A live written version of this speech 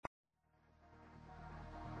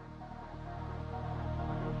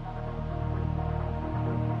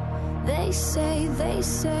They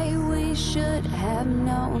say we should have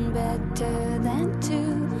known better than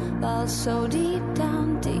to fall so deep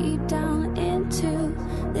down into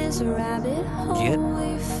this rabbit hole. Get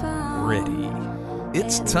we found. ready.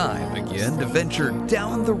 It's time again to venture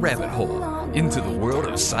down the rabbit hole into the world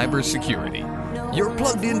of cybersecurity. You're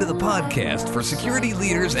plugged into the podcast for security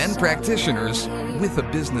leaders and practitioners with a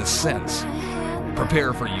business sense.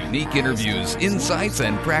 Prepare for unique interviews, insights,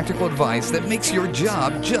 and practical advice that makes your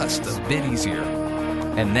job just a bit easier.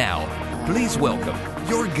 And now, please welcome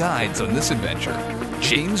your guides on this adventure,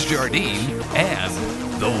 James Jardine and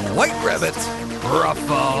the White Rabbit,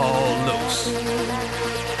 Ruffalo Loose.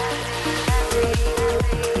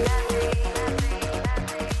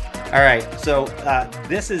 All right, so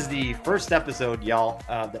this is the first episode, y'all,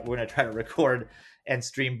 that we're going to try to record and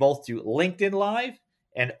stream both to LinkedIn Live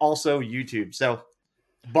and also YouTube. So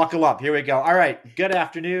buckle up. Here we go. All right. Good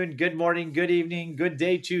afternoon, good morning, good evening, good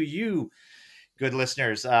day to you, good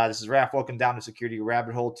listeners. This is Raph. Welcome down to Security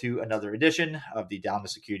Rabbit Hole to another edition of the Down to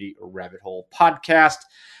Security Rabbit Hole podcast.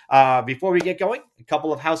 Before we get going, a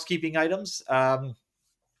couple of housekeeping items. I'm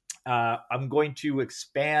going to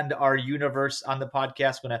expand our universe on the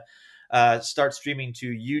podcast. I'm going to start streaming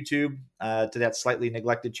to YouTube, to that slightly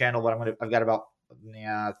neglected channel. But I've got about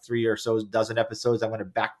 3 or so dozen episodes I'm going to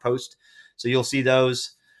back post. So you'll see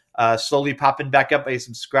those slowly popping back up. I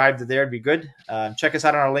subscribe to there. It'd be good. Check us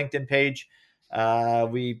out on our LinkedIn page.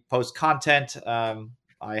 We post content.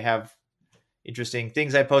 I have interesting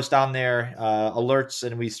things I post on there, alerts,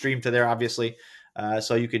 and we stream to there, obviously.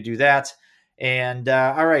 So you could do that. And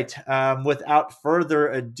all right, without further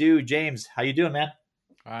ado, James, how you doing, man?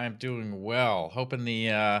 I'm doing well. Hoping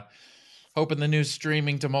the new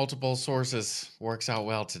streaming to multiple sources works out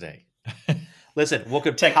well today. Listen, what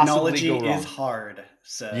could technology possibly go wrong? is hard.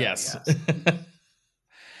 So yes.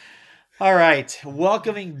 All right,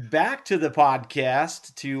 welcoming back to the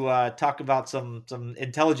podcast to talk about some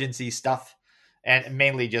intelligence-y stuff, and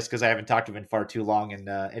mainly just because I haven't talked to him in far too long,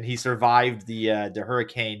 and he survived the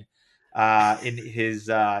hurricane in his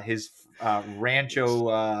Rancho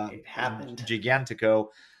Gigantico.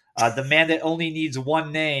 The man that only needs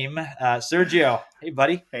one name, Sergio. Hey,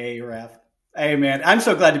 buddy. Hey, Raph. Hey, man. I'm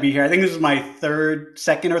so glad to be here. I think this is my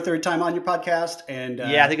second or third time on your podcast, and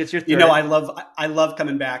yeah, I think it's your third. You know, I love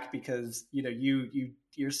coming back because you guys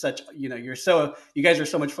are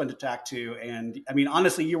so much fun to talk to, and I mean,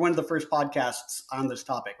 honestly, you're one of the first podcasts on this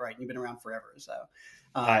topic, right? You've been around forever, so.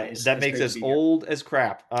 That makes us old as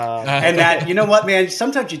crap. And that, you know what, man,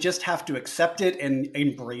 sometimes you just have to accept it and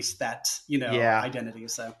embrace that, identity.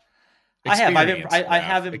 So I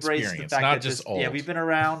have embraced the fact that just old. Yeah, we've been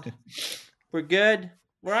around. We're good.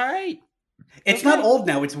 We're all right. It's not old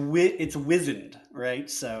now. It's wizened, right?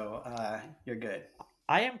 So you're good.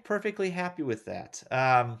 I am perfectly happy with that.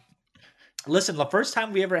 Listen, the first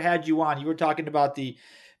time we ever had you on, you were talking about the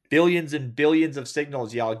billions and billions of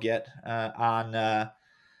signals y'all get on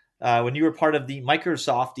when you were part of the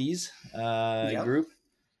Microsofties group,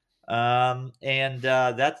 and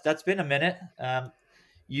that's been a minute.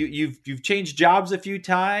 You've changed jobs a few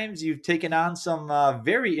times. You've taken on some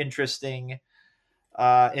very interesting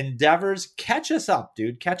endeavors. Catch us up,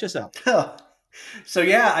 dude. Catch us up. So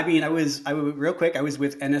yeah, I mean, I was real quick. I was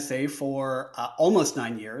with NSA for almost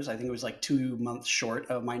 9 years. I think it was like 2 months short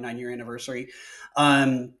of my 9-year anniversary.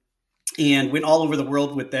 And went all over the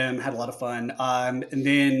world with them, had a lot of fun. And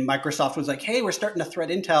then Microsoft was like, hey, we're starting a threat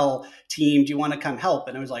intel team. Do you want to come help?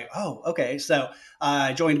 And I was like, oh, okay. So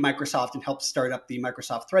I joined Microsoft and helped start up the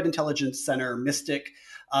Microsoft Threat Intelligence Center, Mystic.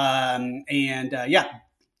 Lots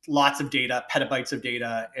of data, petabytes of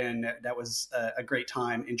data. And that was a great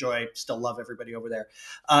time. Still love everybody over there.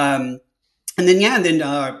 And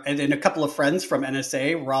then a couple of friends from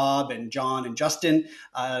NSA, Rob and John and Justin,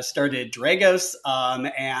 started Dragos.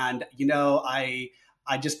 And you know, I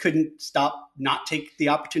just couldn't not take the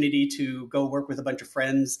opportunity to go work with a bunch of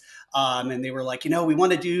friends. And they were like, you know, we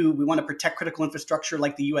want to protect critical infrastructure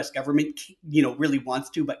like the U.S. government, really wants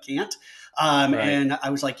to but can't. Right. And I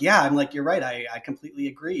was like, yeah, I'm like, you're right. I completely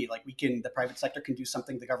agree. Like the private sector can do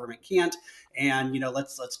something the government can't. And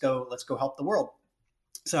let's go help the world.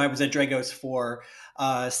 So I was at Dragos for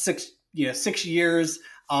 6 years.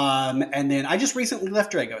 And then I just recently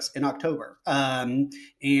left Dragos in October. And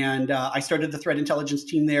I started the threat intelligence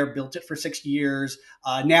team there, built it for 6 years.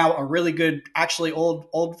 Now a really good, actually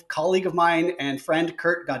old colleague of mine and friend,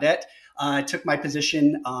 Kurt Gaudet, took my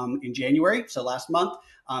position in January. So last month.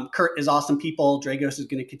 Kurt is awesome people. Dragos is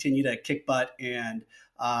going to continue to kick butt, and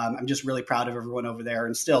I'm just really proud of everyone over there.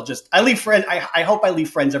 And still I leave friends. I hope I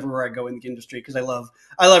leave friends everywhere I go in the industry because I love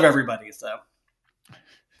everybody.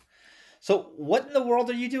 So what in the world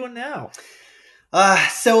are you doing now?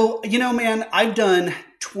 So, man, I've done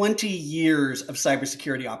 20 years of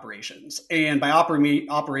cybersecurity operations. And by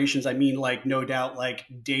operations, I mean, like, no doubt, like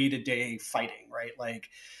day-to-day fighting, right? Like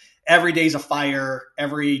every day's a fire.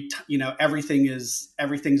 Everything's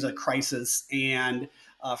a crisis. And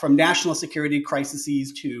from national security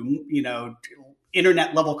crises to,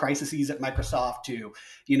 internet level crises at Microsoft to,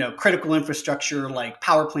 critical infrastructure like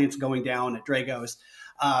power plants going down at Dragos.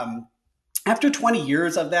 After 20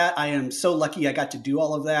 years of that, I am so lucky I got to do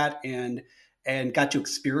all of that and got to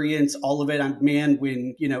experience all of it.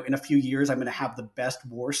 When, in a few years, I'm going to have the best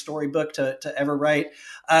war storybook to ever write.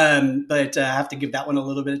 But I have to give that one a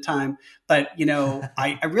little bit of time. But,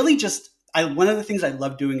 I really one of the things I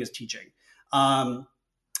love doing is teaching.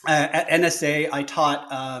 At NSA, I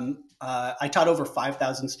taught over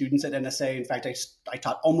 5,000 students at NSA. In fact, I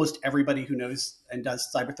taught almost everybody who knows and does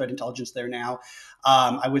cyber threat intelligence there now.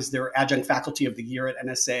 I was their adjunct faculty of the year at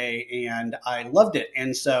NSA, and I loved it.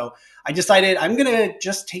 And so I decided I'm going to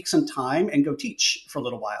just take some time and go teach for a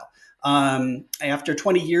little while. After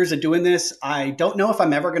 20 years of doing this, I don't know if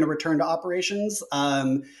I'm ever going to return to operations.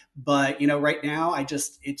 But right now,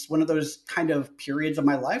 it's one of those kind of periods of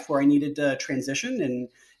my life where I needed to transition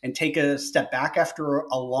and take a step back after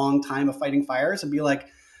a long time of fighting fires and be like,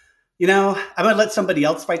 I'm going to let somebody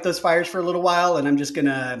else fight those fires for a little while. And I'm just going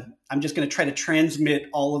to try to transmit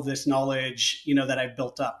all of this knowledge, that I've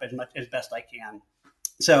built up as best I can.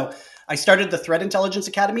 So I started the Threat Intelligence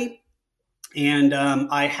Academy, and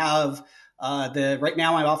I have right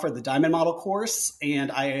now I offer the Diamond Model course,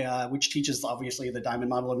 and which teaches obviously the Diamond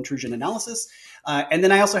Model of intrusion analysis. And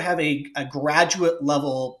then I also have a graduate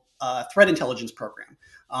level threat intelligence program.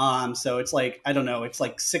 So it's like, I don't know, it's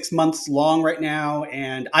like 6 months long right now,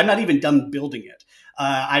 and I'm not even done building it.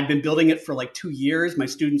 I've been building it for like 2 years. My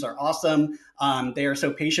students are awesome. They are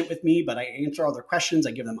so patient with me, but I answer all their questions.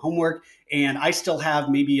 I give them homework, and I still have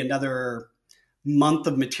maybe another month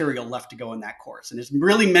of material left to go in that course. And it's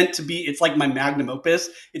really meant to be, it's like my magnum opus.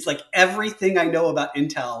 It's like everything I know about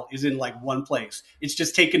Intel is in like one place. It's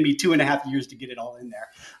just taken me 2.5 years to get it all in there.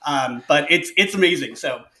 But it's amazing.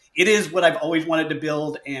 So it is what I've always wanted to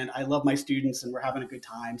build, and I love my students, and we're having a good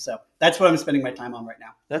time. So that's what I'm spending my time on right now.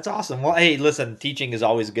 That's awesome. Well, hey, listen, teaching is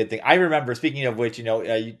always a good thing. I remember, speaking of which,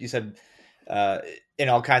 you said in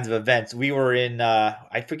all kinds of events, we were in,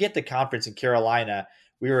 I forget the conference in Carolina.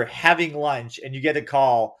 We were having lunch, and you get a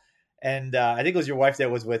call, and I think it was your wife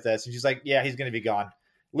that was with us, and she's like, yeah, he's going to be gone.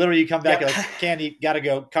 Literally, you come back, you're like, Candy, got to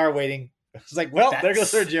go, car waiting. It's like, well, there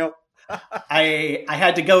goes Sergio. I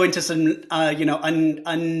had to go into some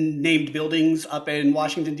unnamed buildings up in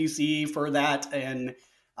Washington D.C. for that, and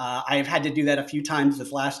I've had to do that a few times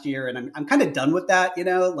this last year, and I'm kind of done with that.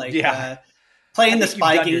 Playing the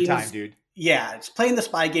spy games. Your time, dude. Yeah, it's playing the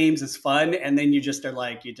spy games is fun, and then you just are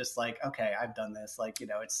like, okay, I've done this.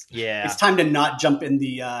 It's time to not jump in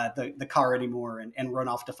the car anymore and run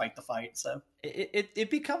off to fight the fight. So it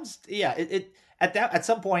becomes at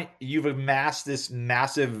some point you've amassed this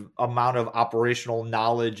massive amount of operational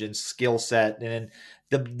knowledge and skill set, and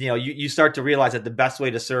you start to realize that the best way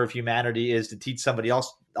to serve humanity is to teach somebody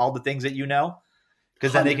else all the things that you know,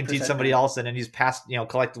 because then they can teach somebody else, and then you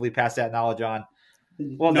collectively pass that knowledge on.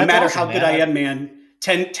 Well, no matter how good I am, man,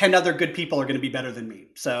 10 other good people are going to be better than me.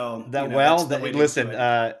 So listen,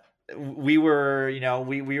 we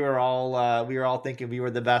were all thinking we were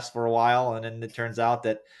the best for a while, and then it turns out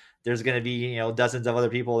that there's going to be dozens of other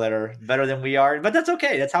people that are better than we are, but that's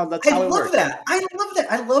okay. That's how it works.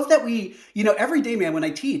 I love that we every day, man, when I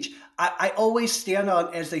teach, I always stand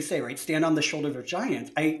on, as they say, right, stand on the shoulders of giants.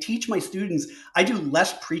 I teach my students. I do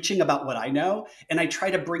less preaching about what I know, and I try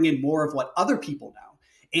to bring in more of what other people know.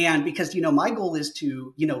 And because, my goal is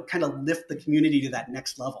to, kind of lift the community to that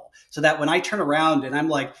next level, so that when I turn around and I'm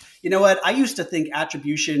like, you know what, I used to think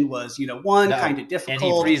attribution was, kind of difficult.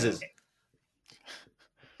 And he freezes.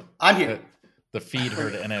 I'm here. The feed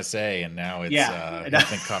heard NSA, and now it's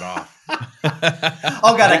been cut off.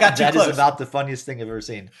 Oh God, I got too close. That is about the funniest thing I've ever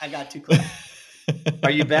seen. I got too close.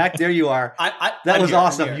 Are you back? There you are. That was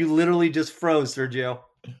awesome. You literally just froze, Sergio.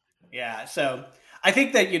 Yeah. So I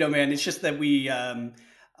think that, man, it's just that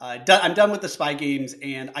I'm done with the spy games,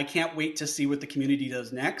 and I can't wait to see what the community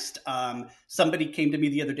does next. Somebody came to me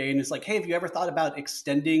the other day and was like, hey, have you ever thought about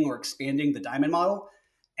extending or expanding the Diamond Model?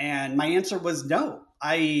 And my answer was no.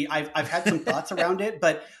 I've had some thoughts around it,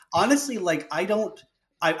 but honestly,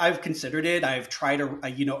 I've considered it. I've tried a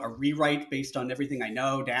rewrite based on everything I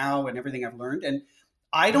know now and everything I've learned. And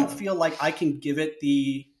I don't feel like I can give it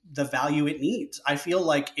the value it needs. I feel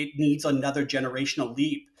like it needs another generational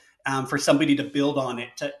leap for somebody to build on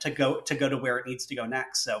it to go to where it needs to go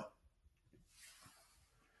next. So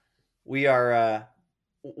we are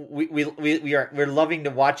we're loving to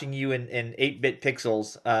watching you in 8-bit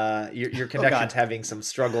pixels. Your Oh connection's God, having some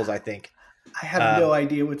struggles, I think. I have Um, no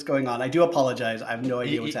idea what's going on. I do apologize. I have no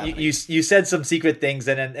idea what's happening. you said some secret things,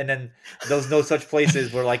 and then those no such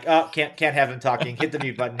places were like, oh, can't have him talking. Hit the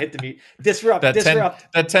mute button. Hit the mute. That 10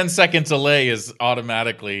 Disrupt. that 10-second delay is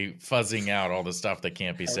automatically fuzzing out all the stuff that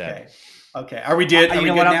can't be said. Okay. Okay. Are we good? Are You we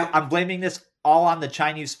know good what? now? I'm blaming this all on the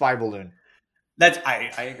Chinese spy balloon. That's I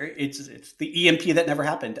agree. It's the EMP that never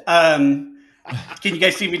happened. Can you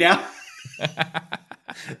guys see me now?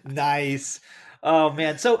 Nice. Oh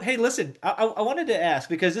man. So hey, listen, I wanted to ask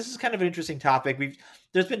because this is kind of an interesting topic.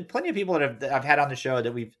 There's been plenty of people that I've had on the show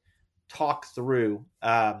that we've talked through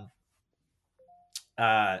uh,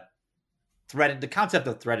 the concept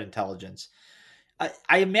of threat intelligence.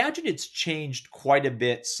 I imagine it's changed quite a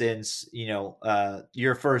bit since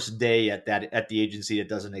your first day at the agency that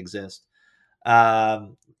doesn't exist.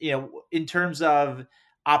 In terms of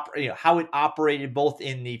how it operated both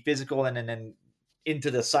in the physical and then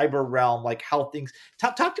into the cyber realm, like how things.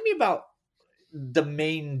 Talk to me about the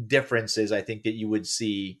main differences I think that you would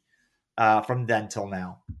see from then till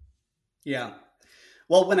now. Yeah.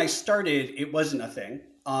 Well, when I started, it wasn't a thing.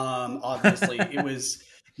 Obviously, it was.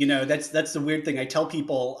 That's the weird thing. I tell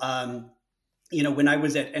people. When I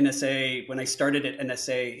was at NSA, when I started at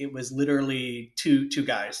NSA, it was literally two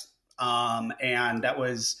guys, and that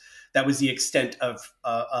was the extent of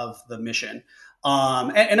the mission.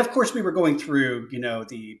 And of course, we were going through,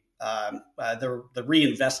 the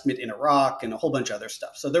reinvestment in Iraq and a whole bunch of other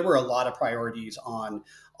stuff. So there were a lot of priorities on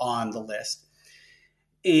the list.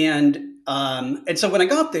 And so when I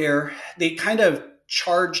got there, they kind of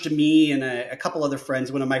charged me and a couple other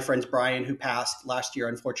friends. One of my friends, Brian, who passed last year,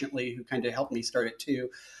 unfortunately, who kind of helped me start it too.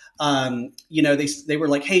 They were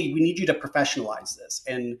like, "Hey, we need you to professionalize this."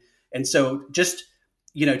 And so just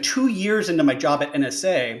 2 years into my job at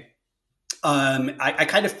NSA, I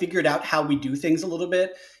kind of figured out how we do things a little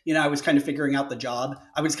bit. I was kind of figuring out the job.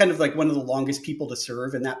 I was kind of like one of the longest people to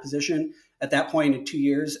serve in that position at that point in 2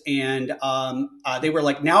 years. And they were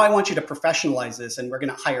like, now I want you to professionalize this and we're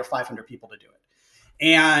going to hire 500 people to do it.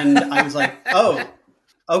 And I was like, oh,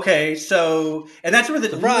 okay. So, and that's where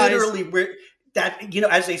literally where that,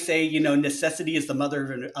 as they say, necessity is the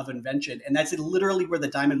mother of invention. And that's literally where the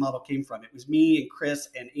diamond model came from. It was me and Chris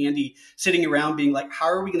and Andy sitting around being like, how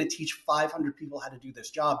are we going to teach 500 people how to do this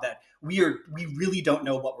job that we really don't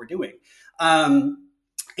know what we're doing?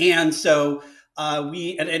 And so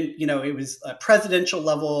it was a presidential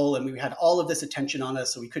level and we had all of this attention on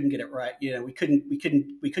us. So we couldn't get it right. We couldn't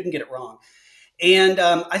get it wrong. And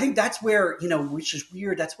I think that's where, which is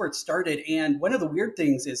weird, that's where it started. And one of the weird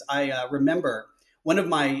things is I remember one of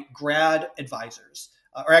my grad advisors,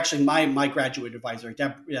 or actually my graduate advisor,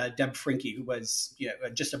 Deb Frinke, who was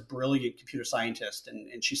just a brilliant computer scientist,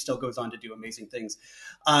 and she still goes on to do amazing things.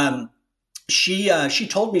 She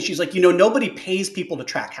told me, she's like, nobody pays people to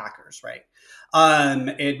track hackers, right? And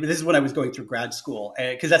this is when I was going through grad school,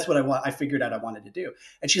 because that's what I figured out I wanted to do.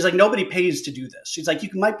 And she's like, nobody pays to do this. She's like, you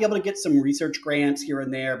might be able to get some research grants here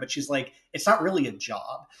and there, but she's like, it's not really a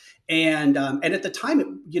job. And at the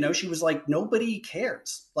time, she was like, nobody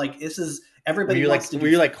cares. Like, this is everybody. Were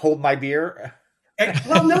you like, hold my beer?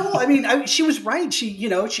 Well, no, I mean, she was right.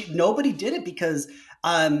 Nobody did it because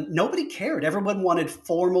nobody cared. Everyone wanted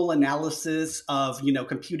formal analysis of,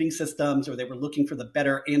 computing systems, or they were looking for the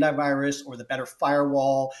better antivirus or the better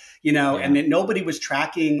firewall, and then nobody was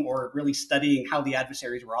tracking or really studying how the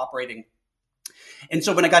adversaries were operating. And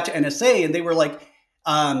so when I got to NSA and they were like,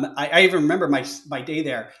 I even remember my day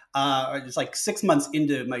there. It was like 6 months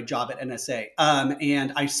into my job at NSA.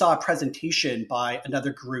 And I saw a presentation by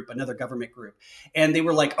another government group. And they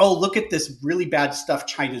were like, oh, look at this really bad stuff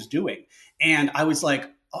China's doing. And I was like,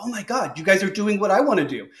 oh my God, you guys are doing what I want to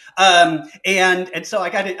do. And so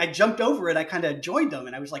I jumped over and I kind of joined them.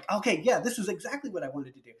 And I was like, okay, yeah, this is exactly what I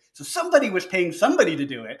wanted to do. So somebody was paying somebody to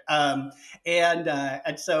do it.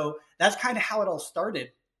 And so that's kind of how it all started.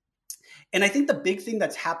 And I think the big thing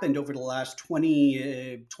that's happened over the last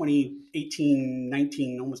 18,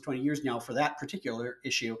 19, almost 20 years now for that particular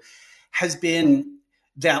issue has been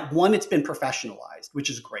that, one, it's been professionalized, which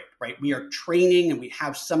is great, right? We are training and we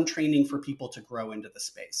have some training for people to grow into the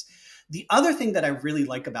space. The other thing that I really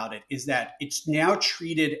like about it is that it's now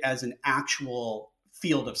treated as an actual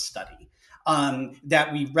field of study,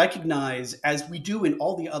 that we recognize, as we do in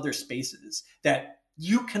all the other spaces, that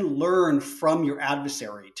you can learn from your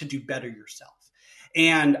adversary to do better yourself.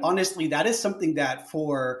 And honestly, that is something that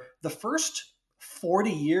for the first 40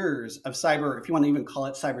 years of cyber, if you want to even call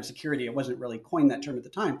it cybersecurity, it wasn't really coined that term at the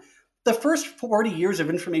time, the first 40 years of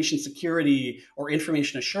information security or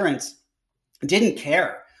information assurance didn't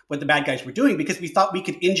care what the bad guys were doing because we thought we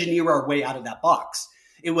could engineer our way out of that box.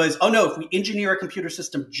 It was, oh no, if we engineer a computer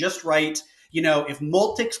system just right, if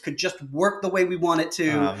Multics could just work the way we want it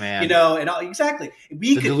to, Oh, man. and exactly.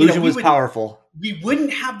 The delusion was powerful. We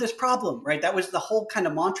wouldn't have this problem, right? That was the whole kind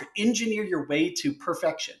of mantra, engineer your way to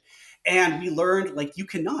perfection. And we learned you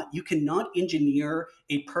cannot engineer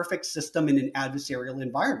a perfect system in an adversarial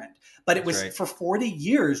environment. But it was for 40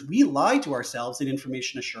 years, we lied to ourselves in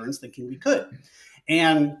information assurance thinking we could.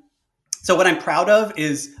 And so what I'm proud of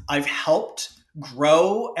is I've helped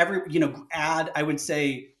grow add, I would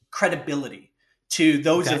say, credibility to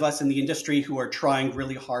those of us in the industry who are trying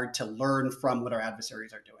really hard to learn from what our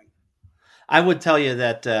adversaries are doing. I would tell you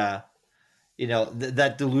that,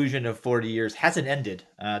 that delusion of 40 years hasn't ended.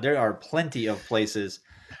 There are plenty of places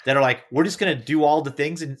that are like, we're just going to do all the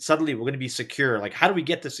things and suddenly we're going to be secure. Like, how do we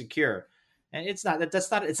get to secure? And it's not a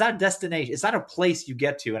destination. It's not a place you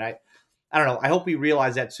get to. And I don't know. I hope we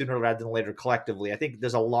realize that sooner rather than later collectively. I think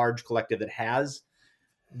there's a large collective that has.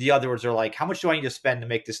 The others are like, how much do I need to spend to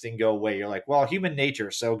make this thing go away? You're like, well, human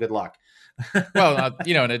nature, so good luck. Well,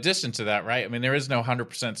 in addition to that, right? I mean, there is no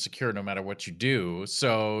 100% secure no matter what you do.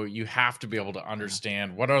 So you have to be able to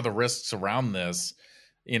understand what are the risks around this,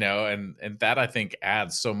 and that I think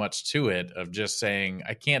adds so much to it of just saying,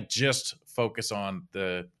 I can't just focus on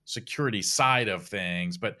the security side of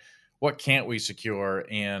things, but what can't we secure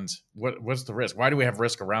and what's the risk? Why do we have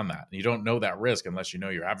risk around that? You don't know that risk unless you know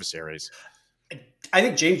your adversaries. I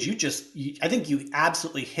think, James, I think you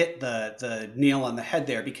absolutely hit the nail on the head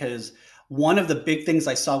there, because one of the big things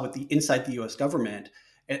I saw inside the U.S. government,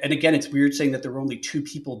 and again, it's weird saying that there were only 2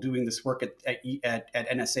 people doing this work at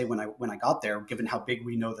NSA when I got there, given how big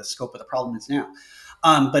we know the scope of the problem is now.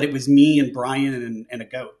 But it was me and Brian and a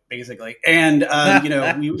goat, basically, and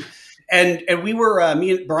we were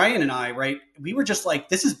me and Brian and I, right? We were just like,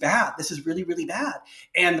 this is bad. This is really, really bad.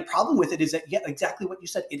 And the problem with it is that, exactly what you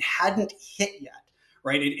said, it hadn't hit yet,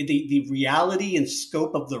 right? The reality and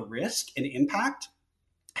scope of the risk and impact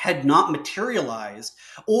had not materialized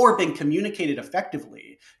or been communicated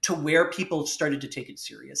effectively to where people started to take it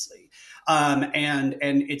seriously. And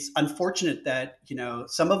it's unfortunate that,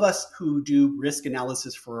 some of us who do risk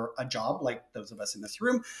analysis for a job, like those of us in this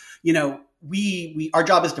room, our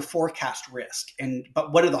job is to forecast risk.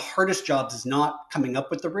 But one of the hardest jobs is not coming up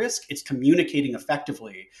with the risk, it's communicating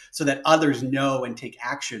effectively so that others know and take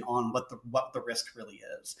action on what the risk really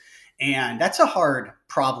is. And that's a hard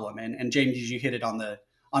problem. And James, you hit it on the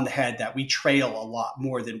head, that we trail a lot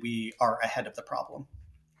more than we are ahead of the problem.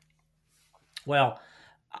 Well,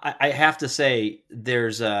 I have to say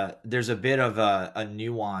there's a bit of a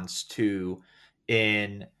nuance too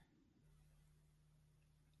in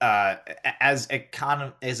as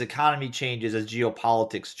economy changes, as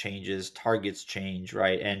geopolitics changes, targets change,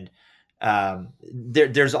 right? And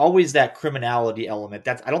there's always that criminality element.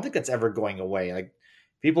 I don't think that's ever going away. Like,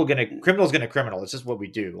 criminal's gonna criminal. It's just what we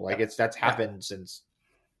do. Like, that's happened since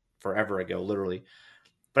forever ago, literally.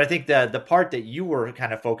 But I think the part that you were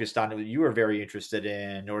kind of focused on, that you were very interested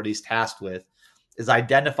in, or at least tasked with, is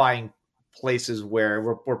identifying places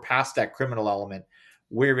where we're past that criminal element.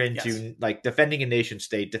 We're into like defending a nation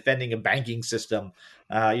state, defending a banking system,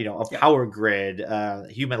 a power grid,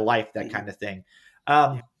 human life, that kind of thing.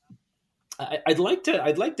 I'd like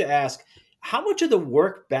to ask, how much of the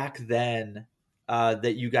work back then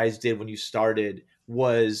that you guys did when you started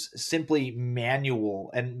was simply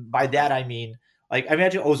manual? And by that, I mean, like, I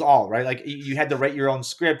imagine it was all, right? Like, you had to write your own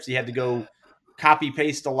scripts. You had to go copy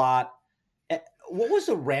paste a lot. What was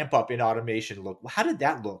the ramp up in automation look? How did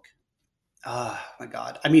that look? Oh my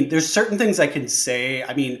God. I mean, there's certain things I can say.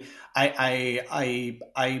 I mean, I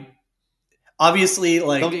obviously,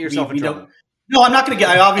 like, don't get yourself in trouble. No, I'm not going to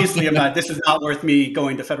I obviously am not. This is not worth me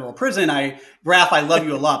going to federal prison. Raph, I love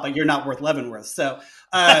you a lot, but you're not worth Leavenworth. So,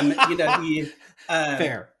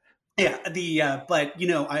 fair. Yeah. But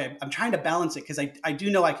I'm trying to balance it, because I do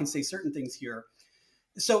know I can say certain things here.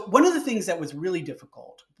 So one of the things that was really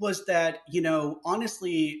difficult was that,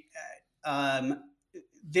 honestly,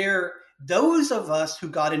 those of us who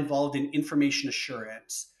got involved in information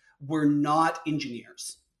assurance were not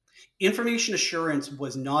engineers. Information assurance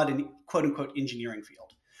was not an quote unquote engineering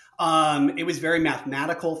field. It was very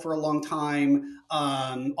mathematical for a long time.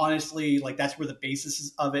 Honestly, like, that's where the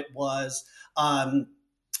basis of it was. And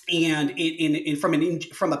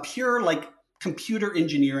from a pure, like, computer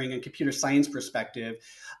engineering and computer science perspective,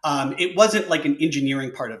 it wasn't like an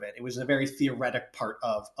engineering part of it. It was a very theoretic part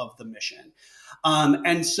of the mission.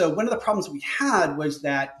 And so one of the problems we had was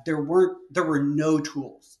that there were no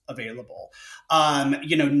tools available. Nothing.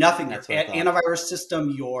 Your That's what I thought. antivirus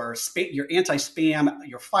system, your anti-spam,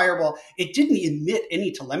 your firewall, it didn't emit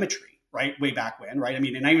any telemetry. Right, way back when, right? I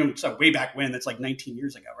mean, and I even so way back when, that's like 19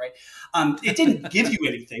 years ago, right? It didn't give you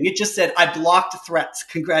anything. It just said, "I blocked threats.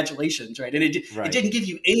 Congratulations," right? And it didn't give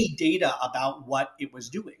you any data about what it was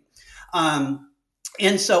doing.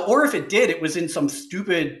 And so, or if it did, it was in some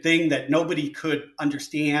stupid thing that nobody could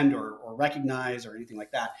understand or recognize or anything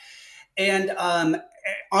like that. And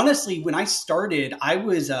honestly, when I started, I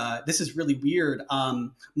was this is really weird.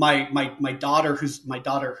 My daughter, who's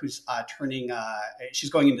turning, she's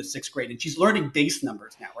going into 6th grade, and she's learning base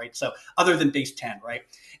numbers now, right? So other than base 10, right?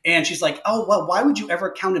 And she's like, "Oh, well, why would you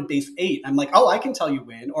ever count in base 8?" I'm like, "Oh, I can tell you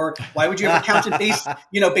when." Or why would you ever count in base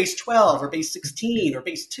 12 or base 16 or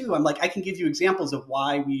base 2? I'm like, I can give you examples of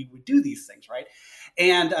why we would do these things, right?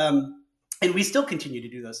 And we still continue to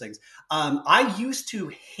do those things. I used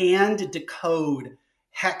to hand decode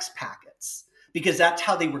hex packets because that's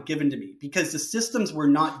how they were given to me, because the systems were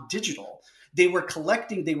not digital. They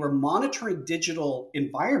were monitoring digital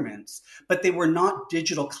environments, but they were not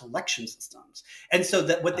digital collection systems. And so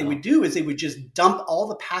that what they would do is they would just dump all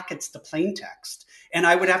the packets to plain text. And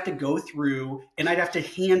I would have to go through and I'd have to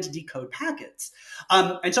hand decode packets.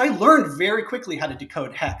 And so I learned very quickly how to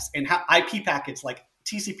decode hex and how IP packets like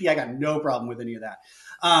TCP, I got no problem with any of that.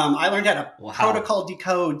 I learned how to protocol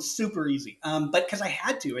decode super easy, but because I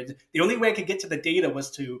had to. The only way I could get to the data was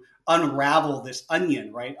to unravel this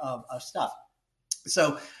onion, right, of stuff.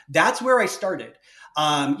 So that's where I started.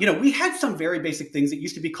 We had some very basic things that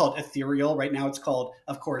used to be called ethereal. Right now it's called,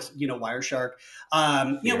 of course, Wireshark.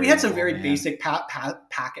 We had some very basic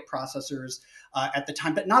packet processors at the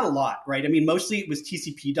time, but not a lot, right? I mean, mostly it was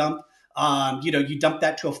TCP dump. You dump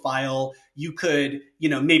that to a file. You could,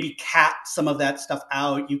 maybe cat some of that stuff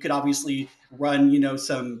out. You could obviously run,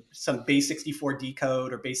 some base 64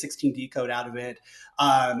 decode or base 16 decode out of it,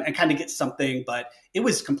 and kind of get something, but it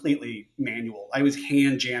was completely manual. I was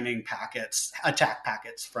hand jamming attack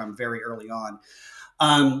packets from very early on.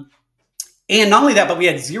 And not only that, but we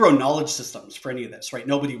had zero knowledge systems for any of this, right?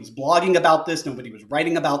 Nobody was blogging about this. Nobody was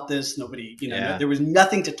writing about this. Nobody, there was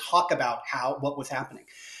nothing to talk about what was happening.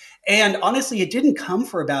 And honestly, it didn't come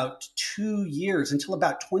for about 2 years until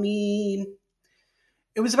about 20,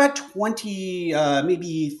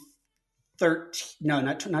 maybe 13, no,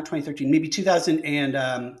 not 2013, maybe 2000 and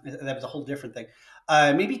that was a whole different thing.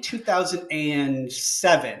 Maybe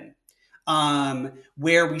 2007,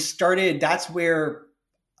 where we started, that's where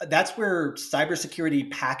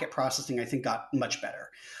cybersecurity packet processing, I think, got much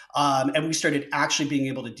better. And we started actually being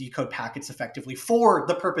able to decode packets effectively for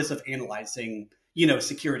the purpose of analyzing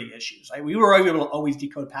security issues. Right? We were able to always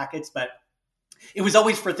decode packets, but it was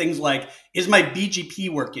always for things like, is my BGP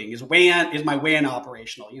working? Is my WAN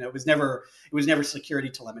operational? It was never security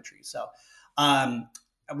telemetry. So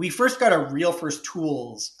we first got our real first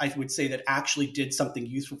tools, I would say, that actually did something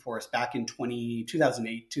useful for us back in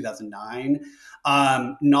 2008, 2009.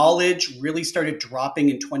 Knowledge really started dropping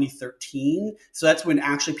in 2013. So that's when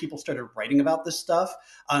actually people started writing about this stuff.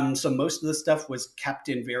 So most of the stuff was kept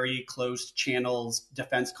in very closed channels,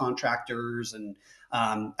 defense contractors and,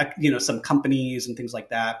 some companies and things like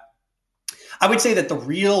that. I would say that the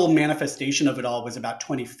real manifestation of it all was about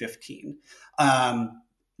 2015.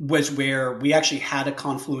 Was where we actually had a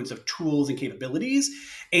confluence of tools and capabilities.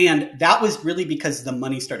 And that was really because the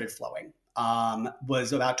money started flowing,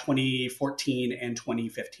 was about 2014 and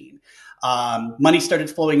 2015. Money started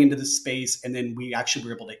flowing into the space, and then we actually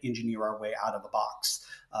were able to engineer our way out of the box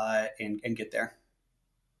and get there.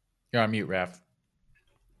 You're on mute, Raph.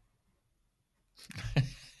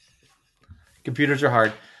 Computers are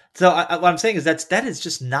hard. So what I'm saying is that is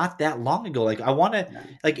just not that long ago. Like I want to,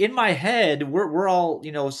 like in my head, we're all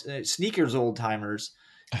sneakers old timers,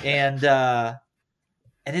 and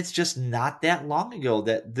it's just not that long ago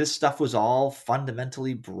that this stuff was all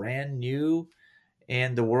fundamentally brand new,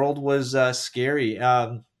 and the world was scary.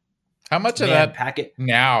 How much of that packet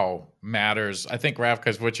now matters? I think, Raph,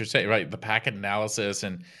 because what you're saying, right? The packet analysis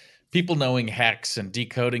and people knowing hex and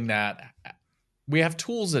decoding that. We have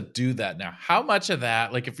tools that do that now. How much of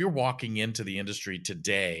that, like if you're walking into the industry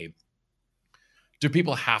today, do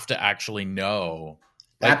people have to actually know?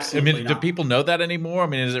 Like, Absolutely not. Do people know that anymore? I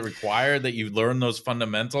mean, is it required that you learn those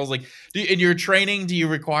fundamentals? Like in your training, do you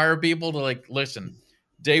require people to listen,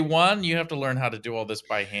 day one, you have to learn how to do all this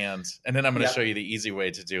by hand. And then I'm going to Yep. show you the easy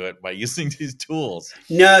way to do it by using these tools.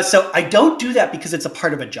 No, so I don't do that because it's a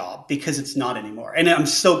part of a job, because it's not anymore. And I'm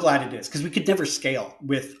so glad it is, because we could never scale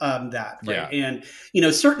with that. Right. Yeah. And,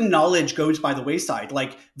 certain knowledge goes by the wayside.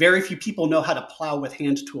 Like very few people know how to plow with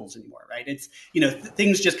hand tools anymore. Right. It's,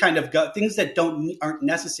 things just kind of go, things that aren't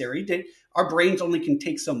necessary. Our brains only can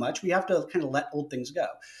take so much. We have to kind of let old things go.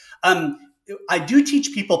 I do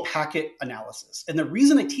teach people packet analysis. And the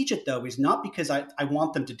reason I teach it, though, is not because I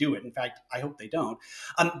want them to do it. In fact, I hope they don't.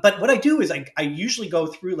 But what I do is I usually go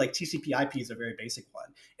through, like, TCP/IP is a very basic one.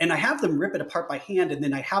 And I have them rip it apart by hand, and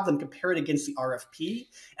then I have them compare it against the RFP.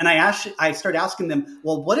 And I start asking them,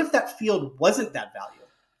 well, what if that field wasn't that value,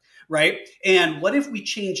 right? And what if we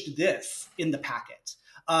changed this in the packet?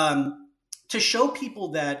 To show people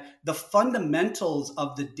that the fundamentals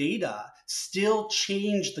of the data still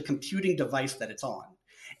change the computing device that it's on.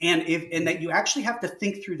 And that you actually have to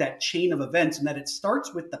think through that chain of events, and that it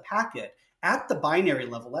starts with the packet at the binary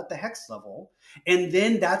level, at the hex level, and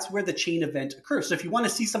then that's where the chain event occurs. So if you want to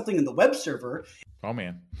see something in the web server. Oh,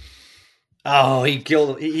 man. Oh, he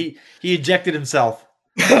killed him. He ejected himself.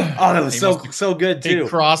 Oh, that was so good, too. He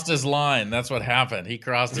crossed his line. That's what happened. He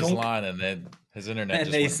crossed his line, and then his internet and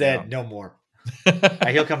just they went said, down. no more.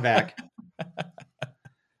 He'll come back.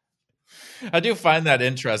 I do find that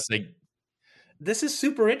interesting. This is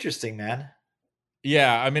super interesting, man.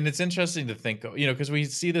 Yeah, I mean, it's interesting to think, because we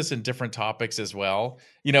see this in different topics as well,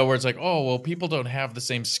 where it's like, oh, well, people don't have the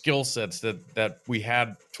same skill sets that we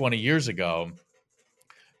had 20 years ago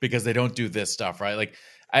because they don't do this stuff, right? Like,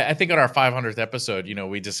 I think on our 500th episode,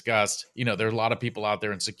 we discussed, there are a lot of people out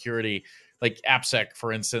there in security, like AppSec,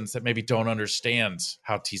 for instance, that maybe don't understand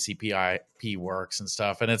how TCP/IP works and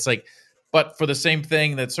stuff. And it's like, but for the same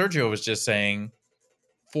thing that Sergio was just saying,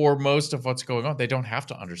 for most of what's going on, they don't have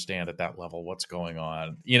to understand at that level what's going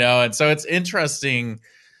on, And so it's interesting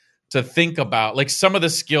to think about, like, some of the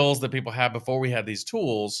skills that people had before we had these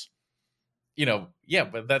tools, yeah,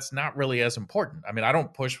 but that's not really as important. I mean, I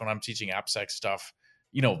don't push when I'm teaching AppSec stuff,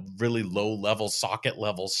 really low level socket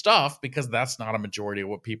level stuff, because that's not a majority of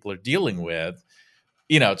what people are dealing with.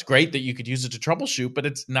 It's great that you could use it to troubleshoot, but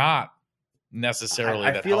it's not necessarily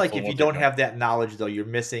I that feel like helpful if you what they're don't doing. have that knowledge, though, you're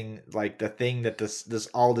missing, like, the thing that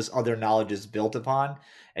all this other knowledge is built upon.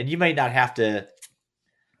 And you may not have to,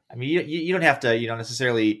 I mean, you don't have to,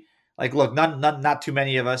 necessarily, like, look, not too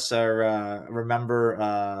many of us are remember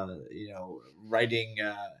writing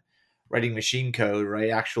machine code, right?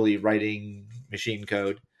 Actually writing machine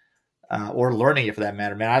code, or learning it, for that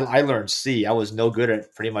matter. Man, I learned C. I was no good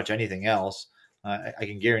at pretty much anything else. I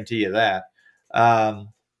can guarantee you that.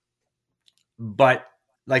 But,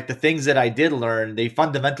 like, the things that I did learn, they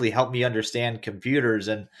fundamentally helped me understand computers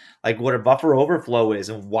and, like, what a buffer overflow is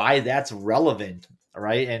and why that's relevant,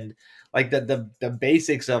 right? And, like, the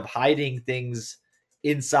basics of hiding things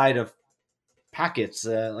inside of packets,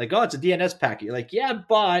 like, oh, it's a DNS packet. You're like, yeah,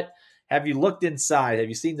 but have you looked inside? Have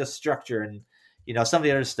you seen the structure and some of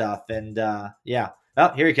the other stuff? And yeah, oh,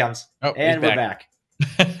 here he comes, Oh, and we're back.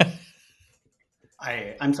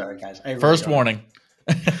 I'm sorry, guys. I really First don't. warning.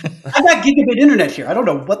 I got gigabit internet here. I don't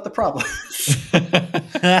know what the problem is.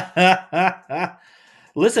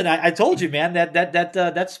 Listen, I told you, man,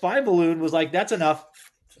 that spy balloon was like, that's enough.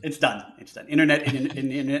 It's done. It's done. Internet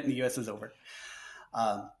in the US is over.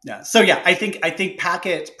 Yeah. So yeah, I think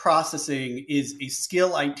packet processing is a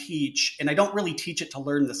skill I teach, and I don't really teach it to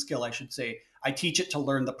learn the skill. I should say I teach it to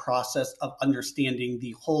learn the process of understanding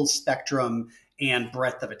the whole spectrum and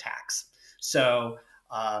breadth of attacks. So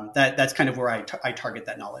that's kind of where I target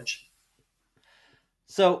that knowledge.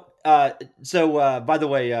 So by the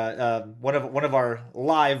way, one of our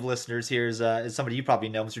live listeners here is somebody you probably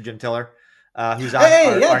know, Mr. Jim Tiller, who's on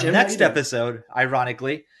our Jim, next episode.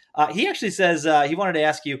 Ironically, he actually says he wanted to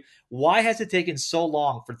ask you, why has it taken so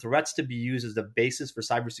long for threats to be used as the basis for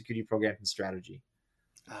cybersecurity programs and strategy?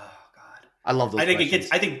 Oh God, I love those.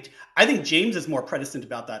 I think James is more reticent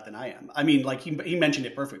about that than I am. I mean, like he mentioned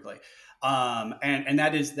it perfectly. And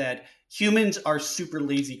that is that humans are super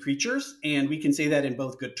lazy creatures, and we can say that in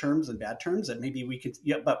both good terms and bad terms. That maybe we could,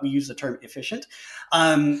 but we use the term efficient,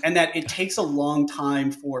 and that it takes a long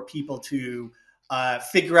time for people to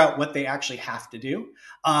figure out what they actually have to do.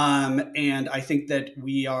 And I think that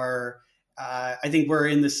we are. I think we're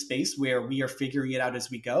in this space where we are figuring it out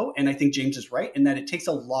as we go. And I think James is right in that it takes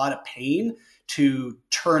a lot of pain to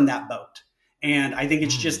turn that boat. And I think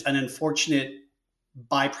it's just an unfortunate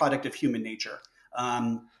byproduct of human nature.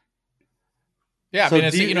 Yeah,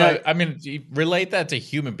 I mean, you relate that to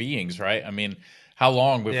human beings, right? I mean, how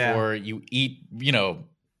long before you eat,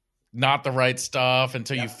 not the right stuff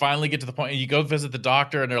until you finally get to the point and you go visit the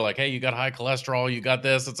doctor and they're like, hey, you got high cholesterol, you got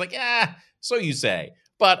this. It's like, yeah, so you say,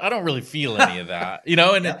 but I don't really feel any of that,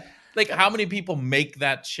 and like how many people make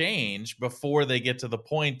that change before they get to the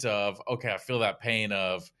point of, okay, I feel that pain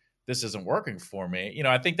of this isn't working for me.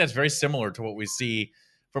 I think that's very similar to what we see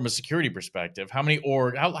from a security perspective.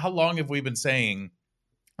 How long have we been saying,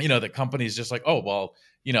 that companies just like, oh, well,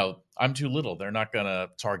 I'm too little, they're not going to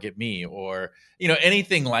target me, or,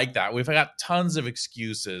 anything like that. We've got tons of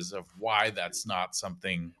excuses of why that's not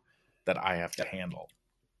something that I have to handle.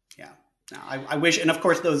 Yeah. No, I wish, and of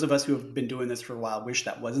course, those of us who have been doing this for a while wish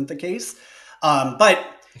that wasn't the case. But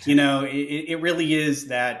it really is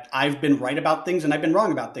that I've been right about things and I've been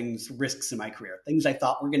wrong about things, risks in my career. Things I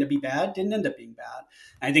thought were going to be bad didn't end up being bad.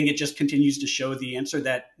 And I think it just continues to show the answer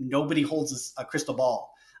that nobody holds a crystal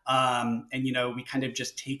ball. And we kind of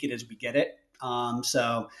just take it as we get it.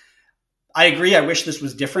 So I agree. I wish this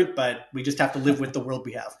was different, but we just have to live with the world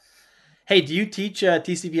we have. Hey, do you teach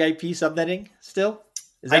TCP/IP subnetting still?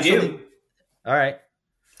 I do. All right.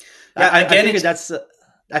 Yeah, I think that's one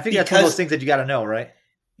of those things that you got to know, right?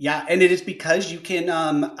 Yeah, and it is because you can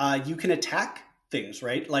attack things,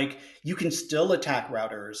 right? Like you can still attack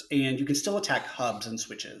routers and you can still attack hubs and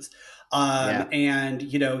switches. And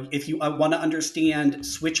if you want to understand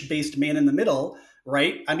switch-based man in the middle,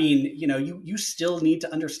 right? I mean, you still need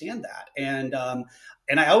to understand that. And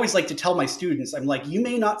I always like to tell my students, I'm like, you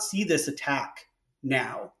may not see this attack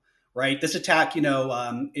now, right? This attack, is,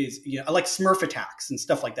 I like Smurf attacks and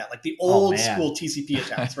stuff like that, like the old school TCP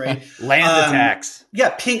attacks, right? Land attacks.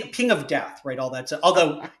 Yeah, ping of death, right? All that. So,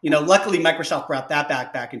 although, luckily Microsoft brought that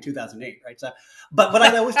back in 2008, right? So, but what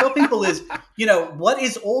I always tell people is, what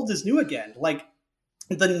is old is new again. Like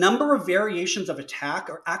the number of variations of attack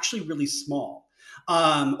are actually really small.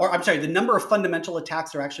 The number of fundamental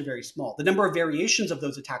attacks are actually very small. The number of variations of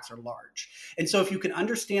those attacks are large. And so if you can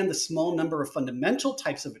understand the small number of fundamental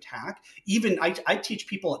types of attack, even I teach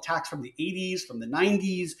people attacks from the 80s, from the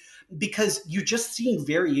 90s, because you're just seeing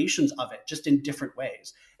variations of it just in different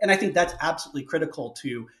ways. And I think that's absolutely critical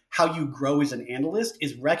to how you grow as an analyst,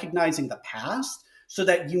 is recognizing the past so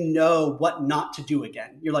that you know what not to do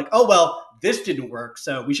again. You're like, oh, well, this didn't work,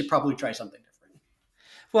 so we should probably try something different.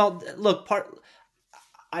 Well, look,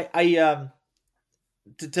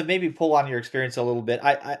 to maybe pull on your experience a little bit,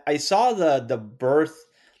 I saw the birth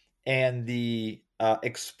and the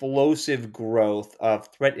explosive growth of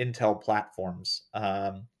threat intel platforms.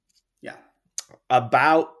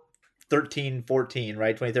 About 13, 14,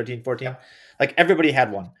 right? 2013, 14. Yeah. Like everybody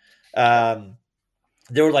had one.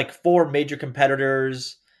 There were like 4 major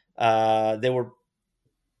competitors. They were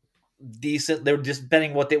decent. They were just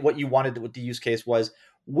depending what you wanted, what the use case was.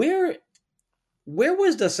 Where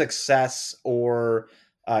was the success or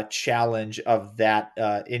challenge of that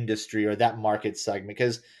industry or that market segment?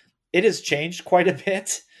 Because it has changed quite a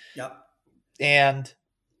bit. Yep. And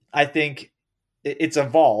I think it's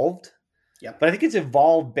evolved. Yep. But I think it's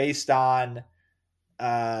evolved based on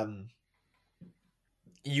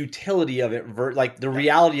utility of it, like the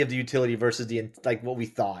reality of the utility versus what we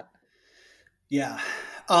thought. Yeah.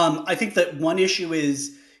 I think that one issue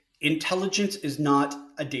is intelligence is not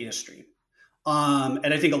a data stream.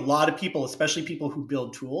 And I think a lot of people, especially people who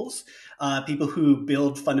build tools, people who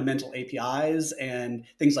build fundamental APIs and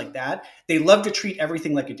things like that, they love to treat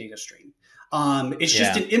everything like a data stream. It's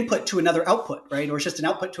just an input to another output, right? Or it's just an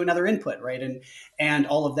output to another input, right? And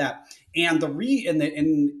all of that.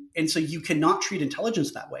 And so you cannot treat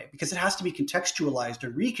intelligence that way, because it has to be contextualized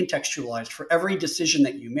or recontextualized for every decision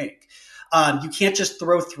that you make. You can't just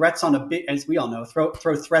throw threats on as we all know, throw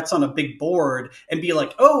threats on a big board and be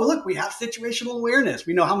like, oh, look, we have situational awareness.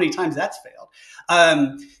 We know how many times that's failed.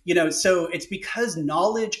 So it's because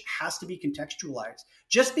knowledge has to be contextualized.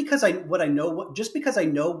 Just because I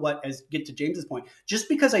know as get to James's point, just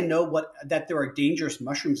because I know that there are dangerous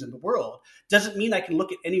mushrooms in the world doesn't mean I can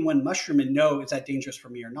look at any one mushroom and know, is that dangerous for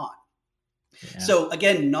me or not? Yeah. So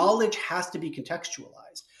again, knowledge has to be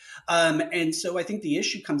contextualized. And so I think the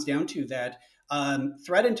issue comes down to that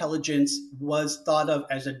threat intelligence was thought of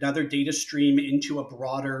as another data stream into a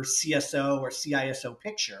broader CSO or CISO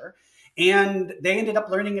picture. And they ended up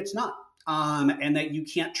learning it's not, and that you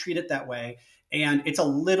can't treat it that way. And it's a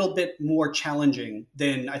little bit more challenging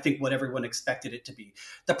than I think what everyone expected it to be.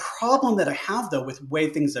 The problem that I have, though, with the way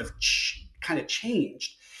things have kind of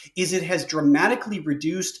changed is it has dramatically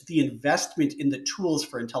reduced the investment in the tools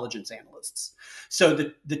for intelligence analysts. So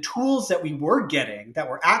the tools that we were getting that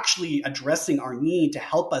were actually addressing our need to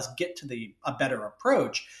help us get to a better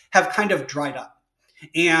approach have kind of dried up.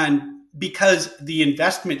 And because the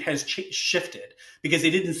investment has shifted because they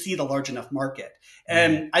didn't see the large enough market.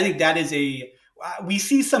 And I think that is we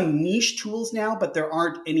see some niche tools now, but there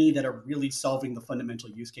aren't any that are really solving the fundamental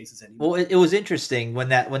use cases anymore. Well, it was interesting when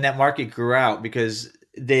that market grew out because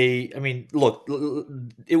look,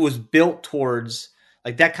 it was built towards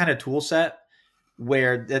like that kind of tool set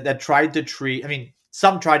where that tried to treat. I mean,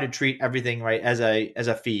 some tried to treat everything right as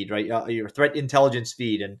a feed, right? Your threat intelligence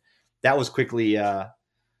feed, and that was quickly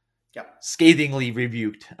scathingly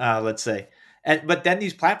rebuked, let's say. But then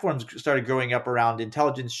these platforms started growing up around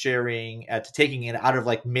intelligence sharing, to taking it out of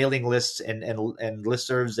like mailing lists and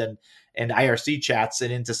listservs and IRC chats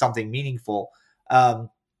and into something meaningful.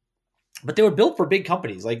 But they were built for big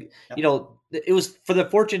companies. Like, it was for the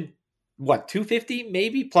Fortune, 250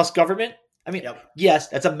 maybe plus government. I mean, yes,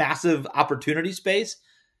 that's a massive opportunity space.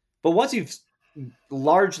 But once you've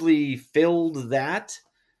largely filled that,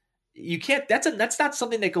 you can't. That's not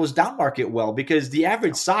something that goes down market well because the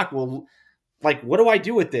average SOC will like, what do I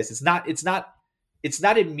do with this? It's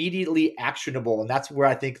not immediately actionable, and that's where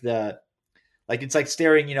I think it's like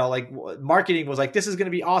staring. Like marketing was like, this is going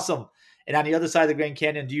to be awesome, and on the other side of the Grand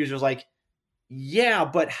Canyon, the user's like, yeah,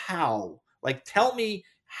 but how? Like, tell me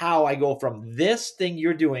how I go from this thing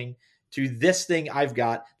you're doing to this thing I've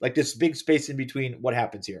got, like this big space in between. What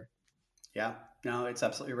happens here? Yeah, no, it's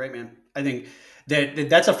absolutely right, man. I think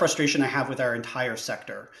that's a frustration I have with our entire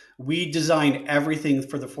sector. We design everything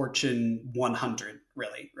for the Fortune 100,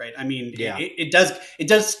 really, right? I mean, it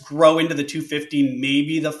does grow into the 250,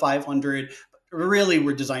 maybe the 500. But really,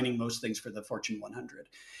 we're designing most things for the Fortune 100.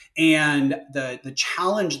 And the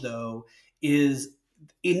challenge, though, is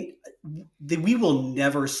we will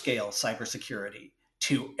never scale cybersecurity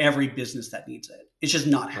to every business that needs it. It's just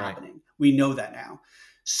not happening. Right. We know that now.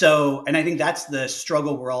 So, and I think that's the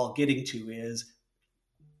struggle we're all getting to is,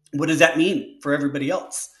 what does that mean for everybody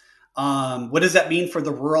else? What does that mean for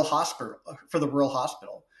the rural hospital?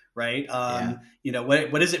 Right?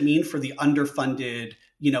 What does it mean for the underfunded,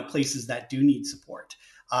 places that do need support?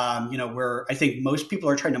 Where I think most people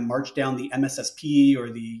are trying to march down the MSSP or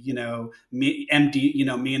the,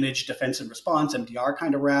 MD, managed defense and response, MDR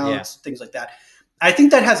kind of routes, things like that. I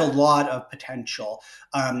think that has a lot of potential.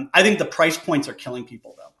 I think the price points are killing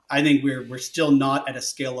people, though. I think we're still not at a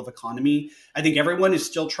scale of economy. I think everyone is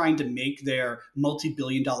still trying to make their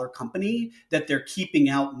multi-billion-dollar company that they're keeping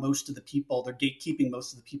out most of the people. They're gatekeeping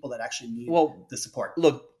most of the people that actually need the support.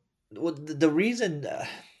 Look, the reason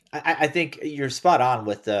I think you're spot on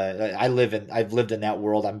with I've lived in that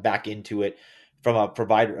world. I'm back into it from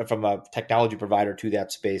a technology provider to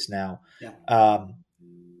that space now. Yeah.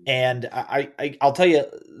 And I'll tell you,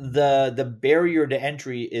 the barrier to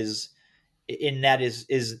entry is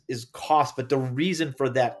cost, but the reason for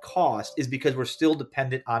that cost is because we're still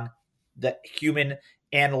dependent on the human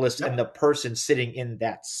analyst and the person sitting in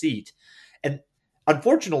that seat. And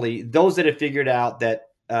unfortunately, those that have figured out that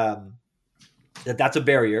that's a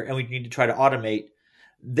barrier and we need to try to automate,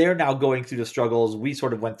 they're now going through the struggles we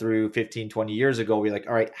sort of went through 15, 20 years ago. We're like,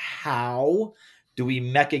 all right, how do we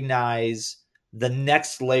mechanize the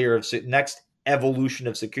next layer of next evolution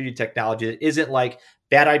of security technology that isn't like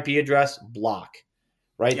bad IP address block,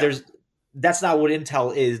 right? Yeah. That's not what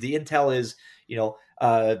Intel is. The Intel is,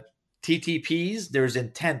 TTPs, there's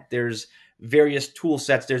intent, there's various tool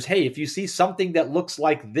sets. There's, hey, if you see something that looks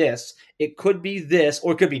like this, it could be this,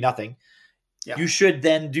 or it could be nothing. Yeah. You should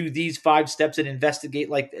then do these 5 steps and investigate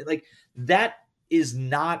like that is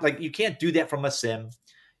not like, you can't do that from a SIM.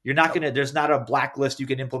 You're not going to, there's not a blacklist you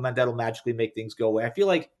can implement that'll magically make things go away. I feel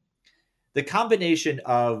like the combination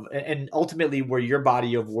of, and ultimately where your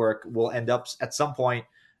body of work will end up at some point,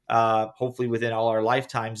 hopefully within all our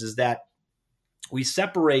lifetimes, is that we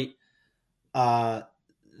separate the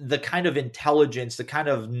kind of intelligence, the kind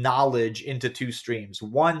of knowledge into 2 streams.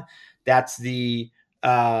 One, that's the,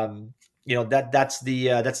 that's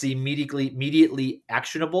the immediately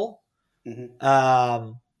actionable.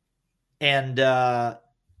 Mm-hmm.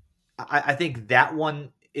 I think that one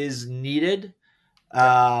is needed.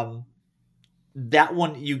 That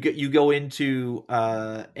one you go into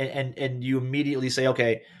and you immediately say,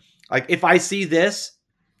 okay, like if I see this,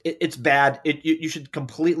 it's bad. You should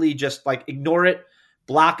completely just like ignore it,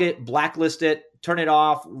 block it, blacklist it, turn it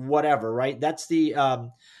off, whatever. Right? That's the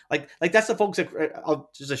like that's the folks that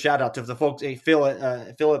just a shout out to the folks. Hey, Philip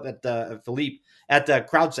at the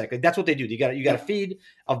CrowdSec. Like that's what they do. You got a feed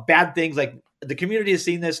of bad things. Like the community has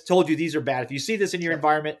seen this, told you these are bad. If you see this in your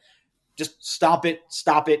environment, just stop it,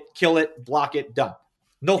 kill it, block it, done.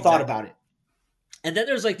 No thought about it. And then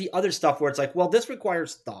there's like the other stuff where it's like, well, this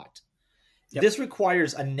requires thought. Yep. This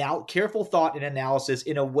requires careful thought and analysis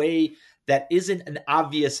in a way that isn't an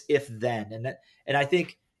obvious if then. And I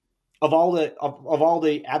think of all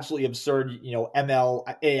the absolutely absurd,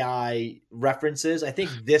 ML AI references, I think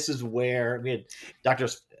this is where we had Dr.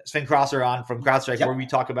 Sven Crosser on from CrowdStrike, Yep. where we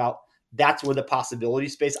talk about that's where the possibility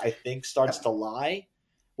space, I think, starts Yep. to lie.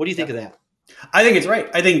 What do you think Yep. of that? I think it's right.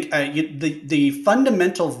 I think the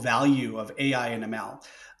fundamental value of AI and ML,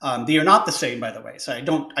 they are not the same, by the way. So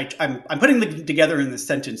I'm putting them together in this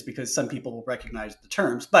sentence because some people will recognize the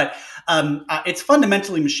terms, but it's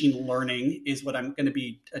fundamentally machine learning is what I'm going to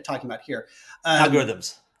be talking about here.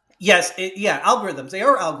 Algorithms. Yes, algorithms. They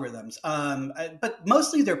are algorithms, but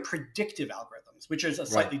mostly they're predictive algorithms, which is a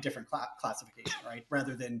slightly different classification, right?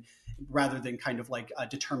 Rather than kind of like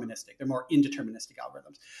deterministic. They're more indeterministic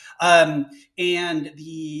algorithms. And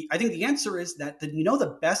I think the answer is that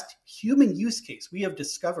the best human use case we have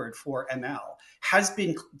discovered for ML has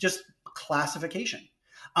been just classification.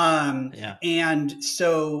 And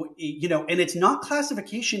so, and it's not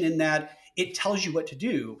classification in that it tells you what to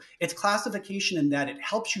do. It's classification in that it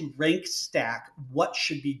helps you rank stack what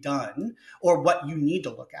should be done or what you need to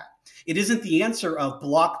look at. It isn't the answer of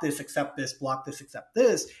block this, accept this, block this, accept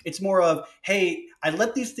this. It's more of, hey, I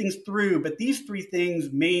let these things through, but these three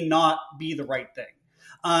things may not be the right thing.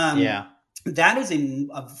 That is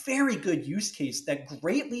a very good use case that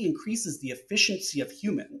greatly increases the efficiency of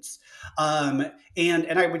humans. And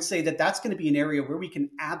I would say that that's going to be an area where we can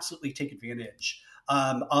absolutely take advantage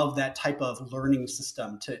of that type of learning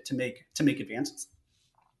system to make advances.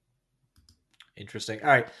 Interesting. All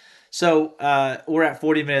right. So we're at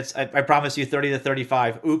 40 minutes. I promised you 30 to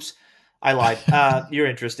 35. Oops, I lied. You're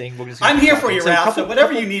interesting. I'm here for you, Ralph. So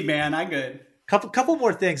whatever you need, man, I'm good. Couple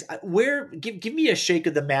more things. Give me a shake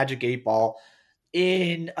of the magic 8 ball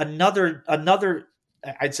in another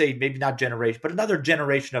I'd say maybe not generation, but another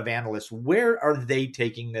generation of analysts. Where are they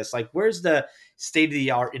taking this? Like, where's the state of the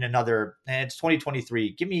art in another? And it's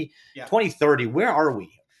 2023. Give me 2030. Where are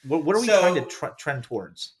we? What are we trying to trend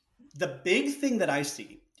towards? The big thing that I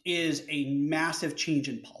see is a massive change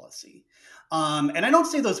in policy. And I don't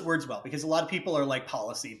say those words well because a lot of people are like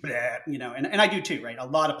policy, blah, and I do too, right? A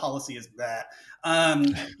lot of policy is that,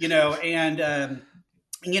 and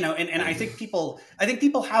I think people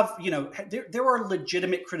have, there are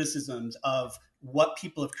legitimate criticisms of what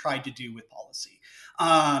people have tried to do with policy,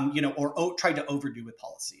 or tried to overdo with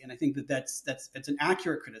policy. And I think that's an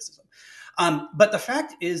accurate criticism. But the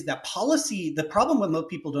fact is that policy, the problem what most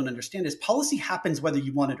people don't understand is policy happens whether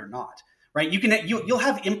you want it or not, right? You'll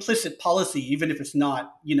have implicit policy even if it's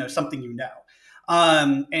not, something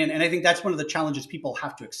And I think that's one of the challenges people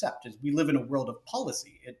have to accept is we live in a world of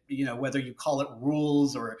policy. Whether you call it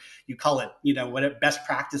rules or you call it, whatever best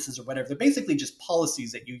practices or whatever, they're basically just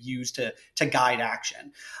policies that you use to guide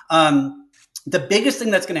action. The biggest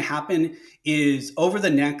thing that's going to happen is over the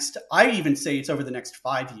next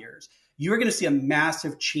 5 years, you're going to see a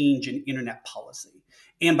massive change in internet policy.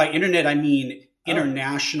 And by internet, I mean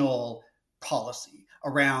international policy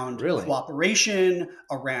around cooperation,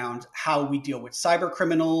 around how we deal with cyber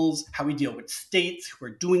criminals, how we deal with states who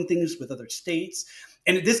are doing things with other states.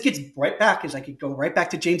 And this gets right back, as I could go right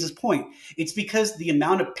back to James's point. It's because the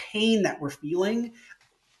amount of pain that we're feeling,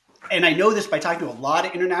 and I know this by talking to a lot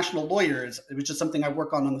of international lawyers, which is something I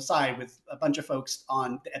work on the side with a bunch of folks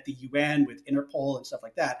at the UN, with Interpol and stuff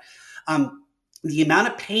like that. The amount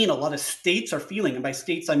of pain a lot of states are feeling, and by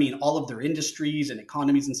states, I mean all of their industries and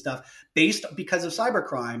economies and stuff, because of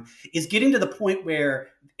cybercrime, is getting to the point where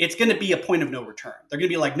it's going to be a point of no return. They're going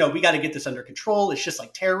to be like, no, we got to get this under control. It's just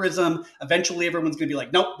like terrorism. Eventually, everyone's going to be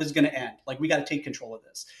like, nope, this is going to end. Like, we got to take control of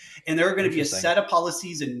this. And there are going to be a set of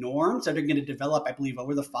policies and norms that are going to develop, I believe,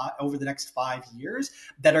 over the next 5 years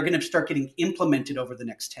that are going to start getting implemented over the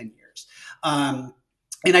next 10 years. And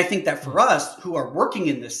I think that for us who are working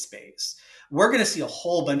in this space, we're going to see a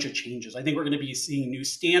whole bunch of changes. I think we're going to be seeing new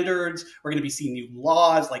standards. We're going to be seeing new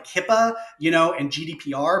laws like HIPAA, and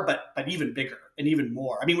GDPR, but even bigger and even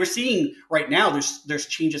more. I mean, we're seeing right now there's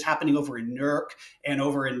changes happening over in NERC and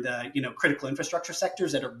over in the critical infrastructure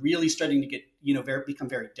sectors that are really starting to get become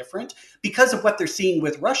very different because of what they're seeing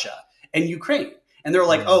with Russia and Ukraine. And they're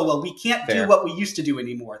like, oh well, we can't do what we used to do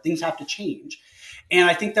anymore. Things have to change. And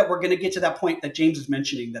I think that we're going to get to that point that James is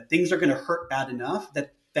mentioning, that things are going to hurt bad enough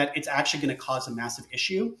that it's actually going to cause a massive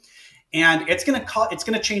issue, and it's going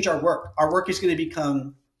to change our work. Our work is going to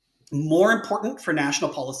become more important for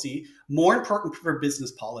national policy, more important for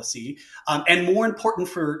business policy, and more important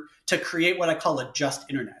to create what I call a just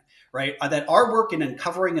internet. Right? That our work in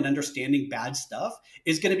uncovering and understanding bad stuff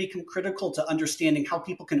is going to become critical to understanding how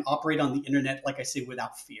people can operate on the internet, like I say,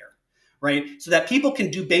 without fear. right? So that people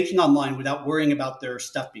can do banking online without worrying about their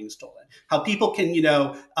stuff being stolen. How people can,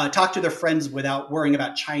 talk to their friends without worrying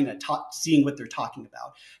about China, seeing what they're talking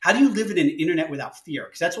about. How do you live in an internet without fear?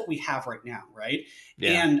 Because that's what we have right now, right?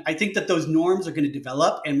 Yeah. And I think that those norms are going to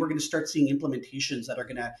develop, and we're going to start seeing implementations that are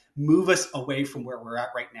going to move us away from where we're at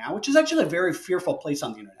right now, which is actually a very fearful place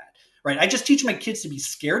on the internet. Right. I just teach my kids to be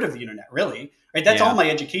scared of the internet, really. Right. That's all my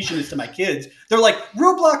education is to my kids. They're like,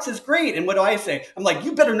 Roblox is great. And what do I say? I'm like,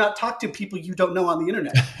 you better not talk to people you don't know on the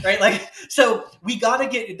internet. Right. Like, so we got to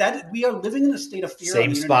get that. We are living in a state of fear.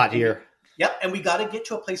 Same spot here. Yep. And we got to get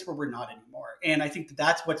to a place where we're not anymore. And I think that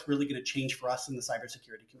that's what's really going to change for us in the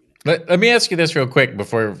cybersecurity community. Let me ask you this real quick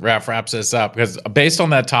before Raph wraps this up, because based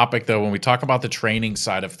on that topic, though, when we talk about the training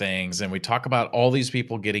side of things and we talk about all these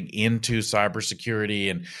people getting into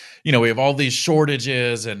cybersecurity and, we have all these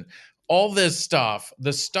shortages and all this stuff,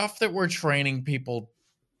 the stuff that we're training people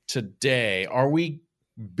today, are we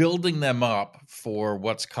building them up for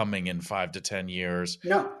what's coming in 5 to 10 years?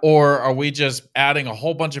 No. Or are we just adding a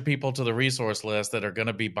whole bunch of people to the resource list that are going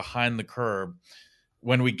to be behind the curve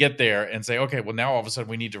when we get there and say, okay, well, now all of a sudden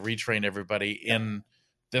we need to retrain everybody in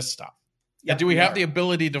this stuff? And do we have the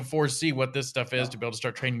ability to foresee what this stuff is to be able to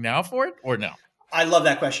start training now for it, or no? I love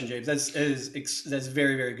that question, James. That's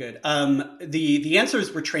very, very good. The answer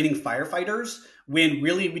is we're training firefighters when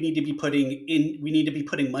really we need to be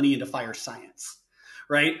putting money into fire science,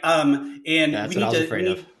 right? And that's what I was afraid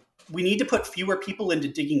of. We need to put fewer people into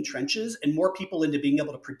digging trenches and more people into being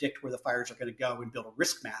able to predict where the fires are going to go and build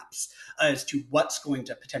risk maps as to what's going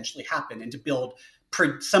to potentially happen, and to build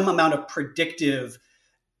some amount of predictive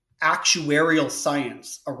actuarial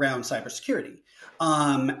science around cybersecurity.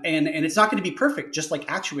 And it's not going to be perfect, just like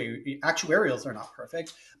actuarials are not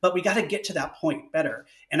perfect, but we got to get to that point better.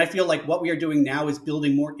 And I feel like what we are doing now is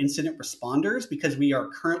building more incident responders, because we are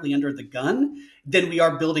currently under the gun, than we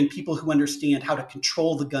are building people who understand how to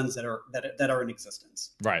control the guns that are in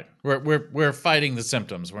existence. Right. We're fighting the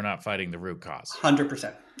symptoms. We're not fighting the root cause.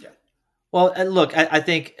 100%. Yeah. Well, and look, I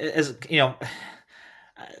think, as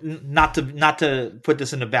not to put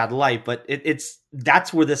this in a bad light, but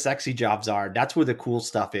that's where the sexy jobs are. That's where the cool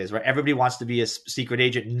stuff is, right? Everybody wants to be a secret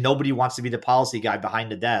agent. Nobody wants to be the policy guy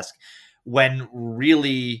behind the desk, when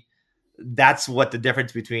really that's what the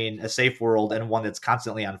difference between a safe world and one that's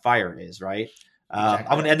constantly on fire is, right? Exactly.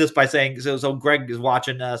 I'm going to end this by saying, so Greg is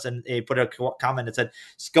watching us, and he put a comment that said,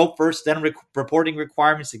 scope first, then reporting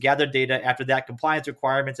requirements to gather data. After that, compliance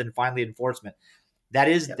requirements, and finally enforcement. That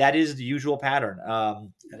is the usual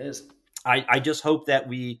pattern. It is. I just hope that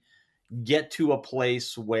we get to a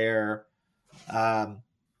place where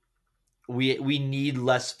we need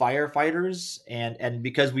less firefighters, and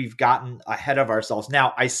because we've gotten ahead of ourselves.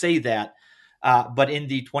 Now, I say that, but in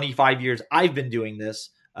the 25 years I've been doing this,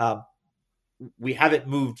 we haven't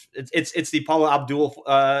moved. It's the Paula Abdul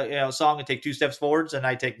song. I take 2 steps forwards and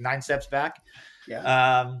I take 9 steps back.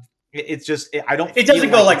 Yeah. It's just I don't. It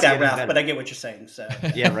doesn't go like that, Ralph. But I get what you're saying. So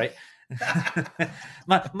yeah, right.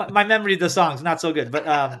 my memory of the song's not so good,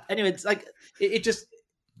 but anyway, it's like it just,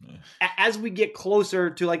 as we get closer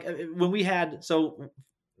to, like, when we had, so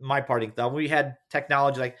my parting thought, we had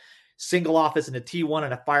technology like single office and a T1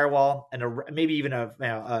 and a firewall and maybe even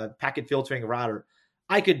a packet filtering router,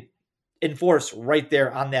 I could enforce right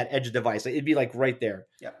there on that edge device. It'd be like right there.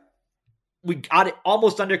 Yeah. We got it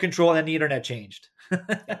almost under control, and then the internet changed.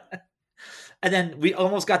 And then we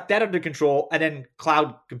almost got that under control, and then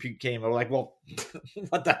cloud compute came. And we're like, well,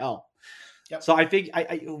 what the hell? Yep. So I think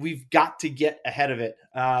we've got to get ahead of it.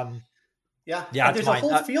 Yeah. There's a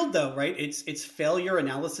whole field, though, right? It's failure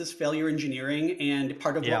analysis, failure engineering, and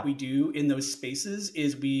part of what we do in those spaces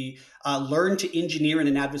is we learn to engineer in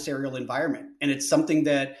an adversarial environment, and it's something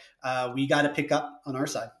that we got to pick up on our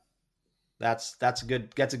side. That's a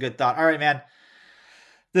good thought. All right, man.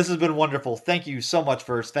 This has been wonderful. Thank you so much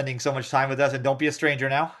for spending so much time with us, and don't be a stranger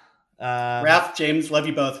now. Raph, James, love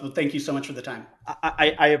you both. Well, thank you so much for the time.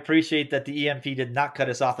 I appreciate that the EMP did not cut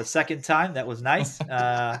us off a second time. That was nice.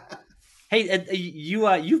 Hey,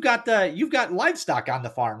 you've got livestock on the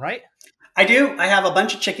farm, right? I do. I have a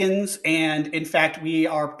bunch of chickens, and in fact, we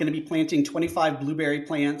are going to be planting 25 blueberry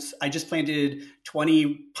plants. I just planted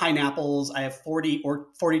 20 pineapples. I have 40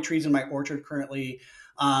 trees in my orchard currently.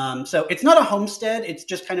 So it's not a homestead. It's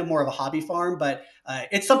just kind of more of a hobby farm, but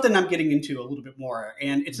it's something I'm getting into a little bit more.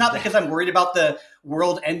 And it's not because I'm worried about the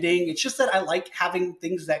world ending. It's just that I like having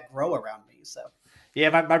things that grow around me. So yeah,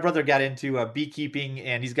 my brother got into beekeeping,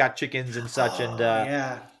 and he's got chickens and such.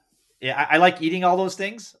 Yeah, I like eating all those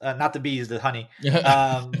things. Not the bees, the honey.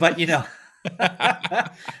 But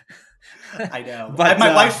I know. But,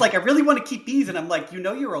 My wife's like, I really want to keep bees. And I'm like,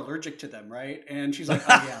 you're allergic to them, right? And she's like,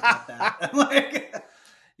 oh, yeah, about that. I'm like,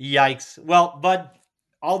 yikes. Well, Bud,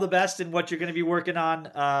 all the best in what you're going to be working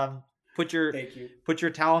on. Put your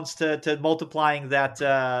talents to multiplying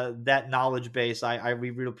that knowledge base. We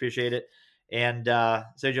really appreciate it. And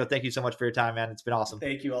Sergio, thank you so much for your time, man. It's been awesome.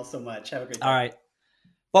 Thank you all so much. Have a great day. All right.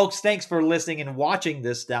 Folks, thanks for listening and watching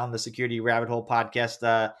this Down the Security Rabbit Hole podcast.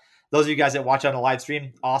 Those of you guys that watch on the live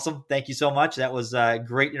stream, awesome. Thank you so much. That was a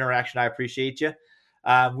great interaction. I appreciate you.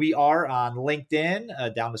 We are on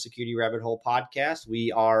LinkedIn, Down the Security Rabbit Hole podcast.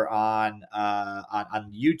 We are on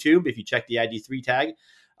YouTube. If you check the ID3 tag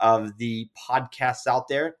of the podcasts out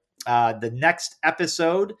there, the next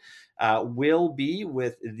episode will be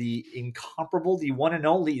with the incomparable, the one and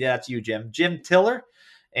only, that's you, Jim Tiller.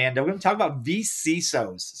 And we're going to talk about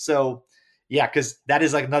VCSOs. So yeah, because that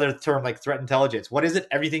is like another term, like threat intelligence. What is it?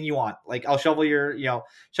 Everything you want. Like I'll shovel your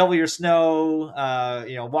snow,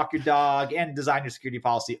 walk your dog, and design your security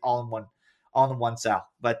policy all in one cell.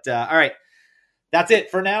 But all right, that's it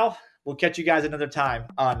for now. We'll catch you guys another time,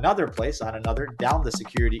 another place, on another Down the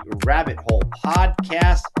Security Rabbit Hole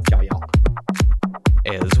podcast. Ciao, y'all.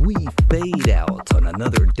 As we fade out on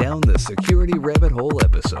another Down the Security Rabbit Hole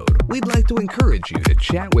episode, we'd like to encourage you to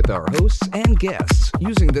chat with our hosts and guests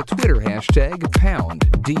using the Twitter hashtag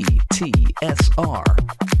 #DtSR.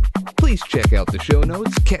 Please check out the show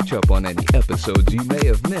notes, catch up on any episodes you may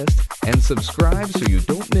have missed, and subscribe so you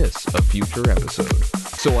don't miss a future episode.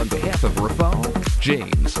 So on behalf of Rafal,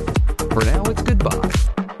 James, for now it's goodbye.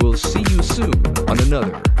 We'll see you soon on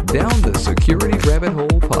another Down the Security Rabbit Hole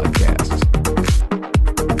podcast.